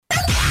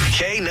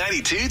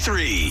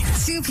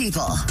K92-3. Two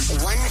people,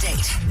 one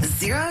date,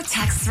 zero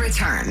texts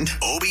returned.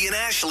 Obie and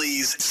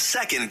Ashley's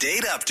second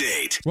date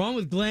update. We're on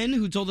with Glenn,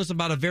 who told us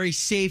about a very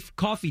safe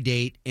coffee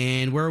date.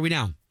 And where are we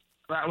now?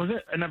 That was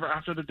it.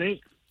 After the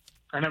date,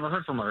 I never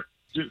heard from her.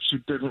 She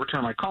didn't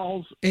return my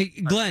calls. Hey,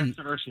 Glenn.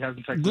 I texted her. She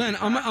hasn't texted Glenn, me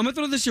I'm back. going to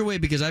throw this your way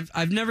because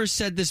I've never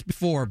said this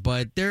before,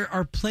 but there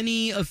are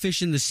plenty of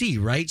fish in the sea,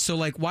 right? So,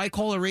 like, why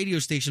call a radio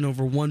station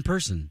over one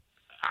person?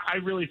 I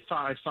really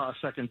thought I saw a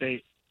second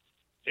date,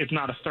 if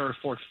not a third,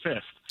 fourth,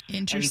 fifth.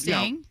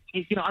 Interesting.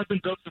 And, I've been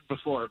ghosted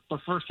before,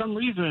 but for some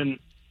reason,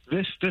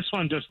 this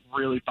one just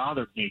really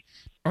bothered me.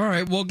 All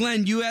right. Well,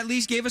 Glenn, you at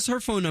least gave us her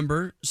phone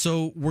number,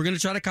 so we're going to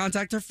try to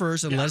contact her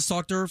first and let's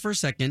talk to her for a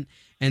second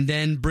and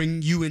then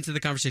bring you into the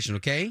conversation,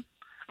 okay?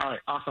 All right,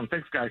 awesome.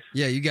 Thanks, guys.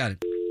 Yeah, you got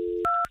it.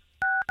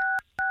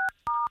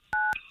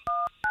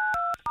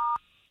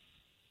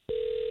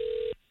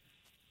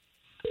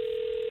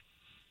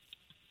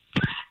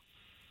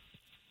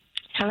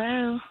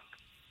 Hello,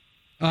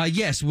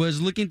 Yes,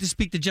 was looking to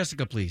speak to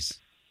Jessica, please.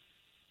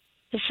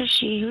 this is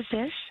she. Who's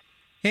this?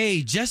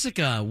 Hey,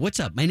 Jessica, what's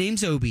up? My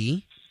name's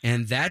Obie,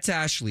 and that's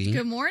Ashley.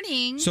 Good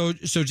morning. So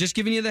just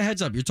giving you the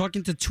heads up, you're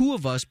talking to two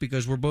of us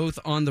because we're both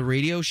on the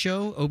radio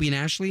show, Obie and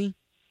Ashley,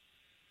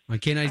 on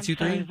K92.3.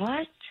 Sorry,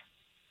 what?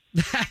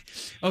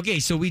 Okay,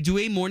 so we do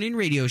a morning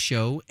radio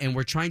show, and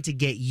we're trying to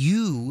get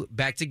you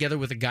back together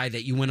with a guy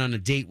that you went on a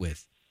date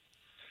with.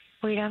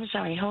 Wait, I'm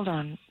sorry. Hold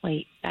on.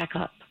 Wait, back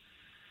up.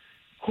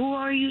 Who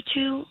are you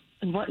two?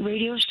 And what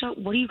radio show?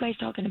 What are you guys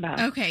talking about?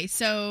 Okay,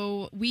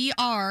 so we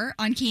are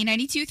on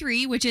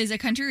K92.3, which is a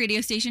country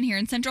radio station here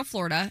in Central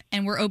Florida,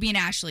 and we're Obie and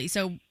Ashley.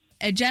 So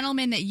a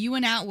gentleman that you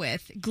went out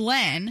with,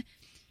 Glenn,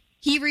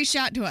 he reached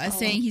out to us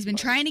saying he's been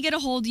trying to get a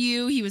hold of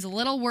you. He was a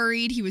little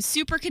worried. He was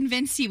super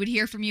convinced he would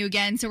hear from you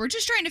again. So we're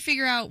just trying to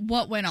figure out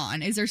what went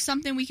on. Is there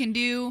something we can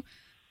do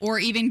or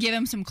even give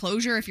him some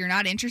closure if you're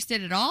not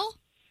interested at all?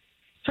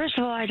 First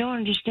of all, I don't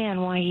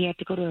understand why he had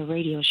to go to a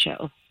radio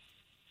show.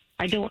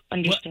 I don't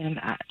understand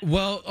that.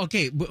 Well,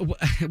 okay.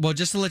 Well,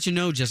 just to let you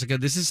know, Jessica,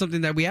 this is something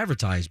that we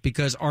advertise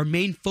because our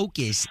main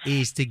focus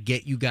is to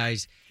get you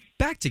guys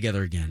back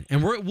together again.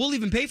 And we'll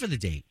even pay for the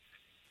date.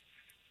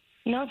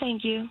 No,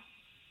 thank you.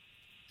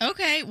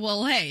 Okay,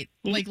 well, hey,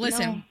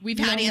 listen, we've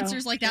had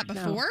answers like that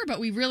before,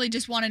 but we really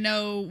just want to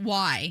know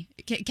why.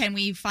 Can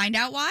we find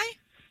out why?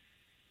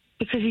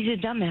 Because he's a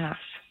dumbass.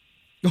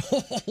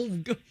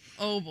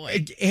 Oh,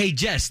 boy. Hey,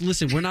 Jess,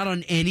 listen, we're not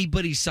on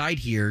anybody's side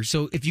here.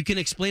 So if you can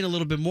explain a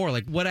little bit more,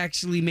 like what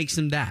actually makes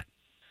him that?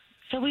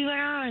 So we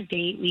went on a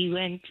date. We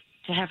went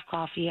to have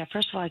coffee.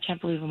 First of all, I can't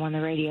believe I'm on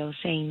the radio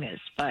saying this,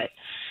 but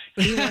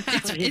he wants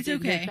to put his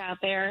business out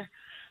there.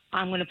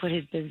 I'm going to put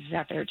his business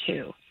out there,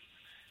 too.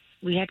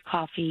 We had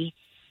coffee.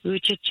 We were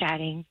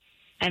chit-chatting.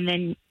 And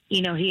then,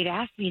 he had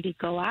asked me to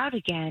go out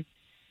again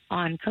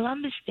on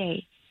Columbus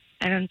Day.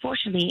 And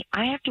unfortunately,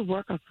 I have to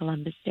work on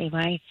Columbus Day.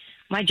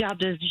 My job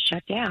doesn't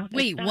shut down.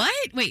 Wait, what?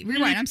 Wait,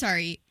 rewind. I'm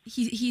sorry.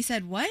 He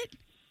said what?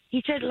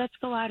 He said, let's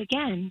go out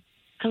again.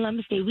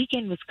 Columbus Day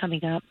weekend was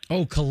coming up.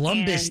 Oh,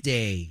 Columbus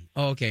Day.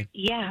 Oh, okay.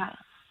 Yeah.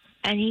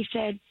 And he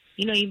said,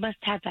 you must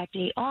have that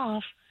day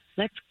off.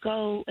 Let's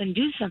go and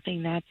do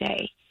something that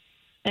day.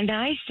 And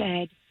I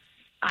said,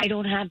 I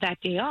don't have that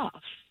day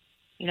off.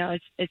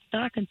 It's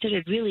not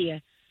considered really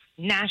a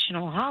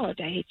national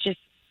holiday. It's just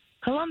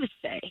Columbus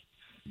Day.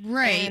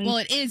 Right. And, well,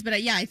 it is, but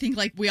I think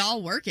we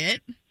all work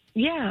it.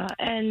 Yeah.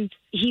 And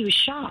he was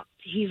shocked.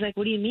 He's like,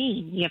 what do you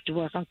mean you have to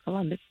work on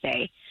Columbus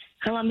Day?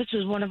 Columbus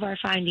was one of our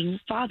founding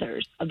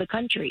fathers of the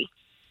country.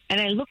 And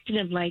I looked at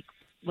him like,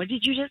 what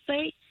did you just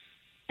say?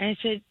 And I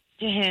said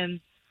to him,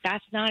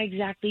 that's not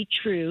exactly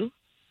true.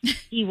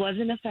 He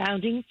wasn't a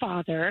founding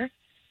father.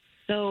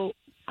 So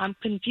I'm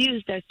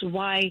confused as to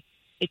why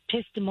it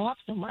pissed him off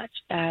so much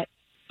that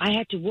I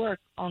had to work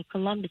on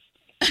Columbus Day.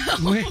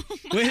 Wait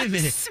a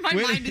minute. My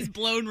mind is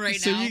blown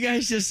right now. So you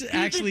guys just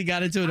actually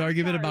got into an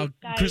argument about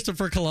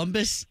Christopher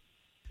Columbus?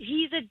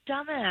 He's a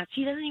dumbass.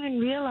 He doesn't even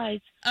realize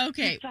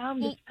he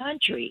found this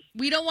country.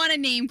 We don't want to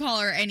name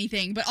call or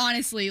anything, but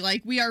honestly,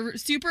 we are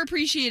super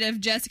appreciative,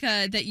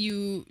 Jessica, that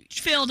you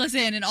filled us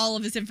in all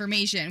of this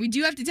information. We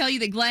do have to tell you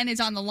that Glenn is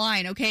on the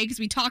line, okay? Because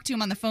we talked to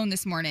him on the phone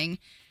this morning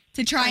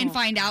to try and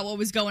find out what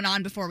was going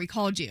on before we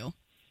called you.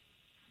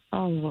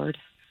 Oh, Lord.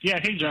 Yeah,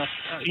 hey, Jess.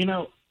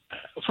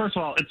 First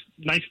of all, it's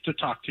nice to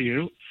talk to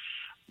you,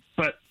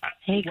 but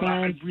what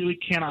I really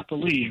cannot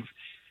believe,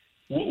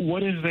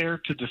 what is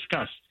there to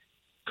discuss?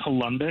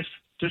 Columbus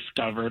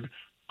discovered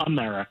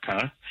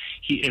America.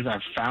 He is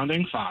our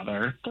founding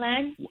father.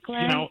 Glenn,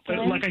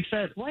 like I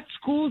said. What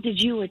school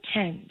did you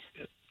attend?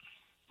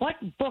 What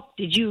book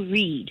did you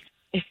read?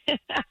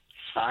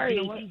 Sorry,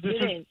 he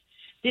didn't.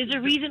 There's a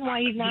reason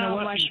why he's not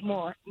on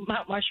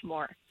Mount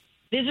Rushmore.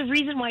 There's a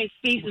reason why his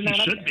face is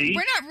not up there.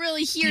 We're not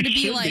really here to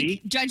be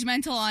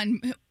judgmental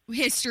on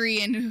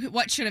history and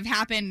what should have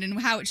happened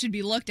and how it should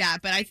be looked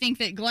at. But I think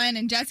that Glenn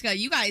and Jessica,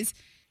 you guys,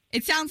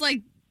 it sounds like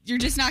you're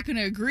just not going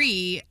to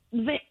agree.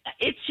 But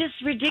it's just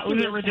ridiculous. How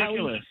is it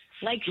ridiculous?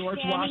 George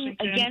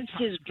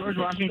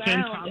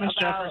Washington, Thomas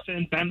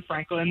Jefferson, Ben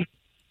Franklin,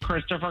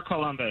 Christopher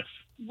Columbus.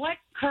 What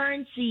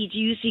currency do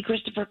you see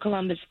Christopher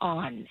Columbus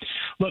on?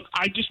 Look,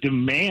 I just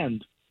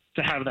demand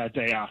to have that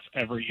day off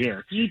every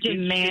year. You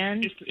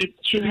demand it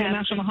should to be a have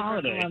national Christopher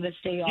holiday. Columbus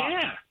Day off?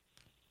 Yeah.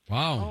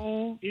 Wow.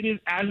 Oh, It is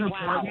as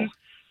important.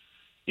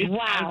 It's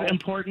Wow. as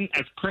important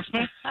as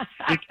Christmas.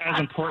 It's as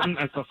important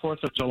as the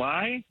 4th of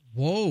July.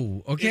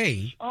 Whoa.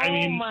 Okay. oh I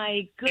mean,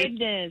 my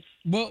goodness.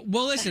 Well,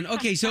 listen.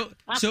 Okay, so,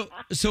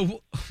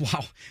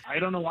 wow. I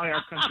don't know why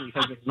our country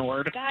has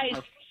ignored Guys,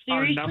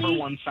 our seriously? number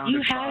one founding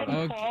You had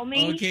father. to call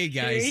me? Okay,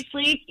 guys.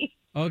 Seriously?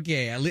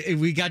 Okay,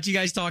 we got you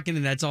guys talking,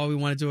 and that's all we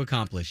wanted to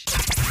accomplish.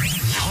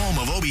 Home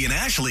of Obie and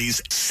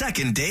Ashley's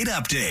second date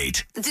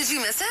update. Did you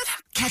miss it?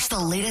 Catch the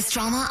latest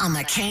drama on the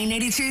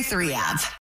K82 3 app.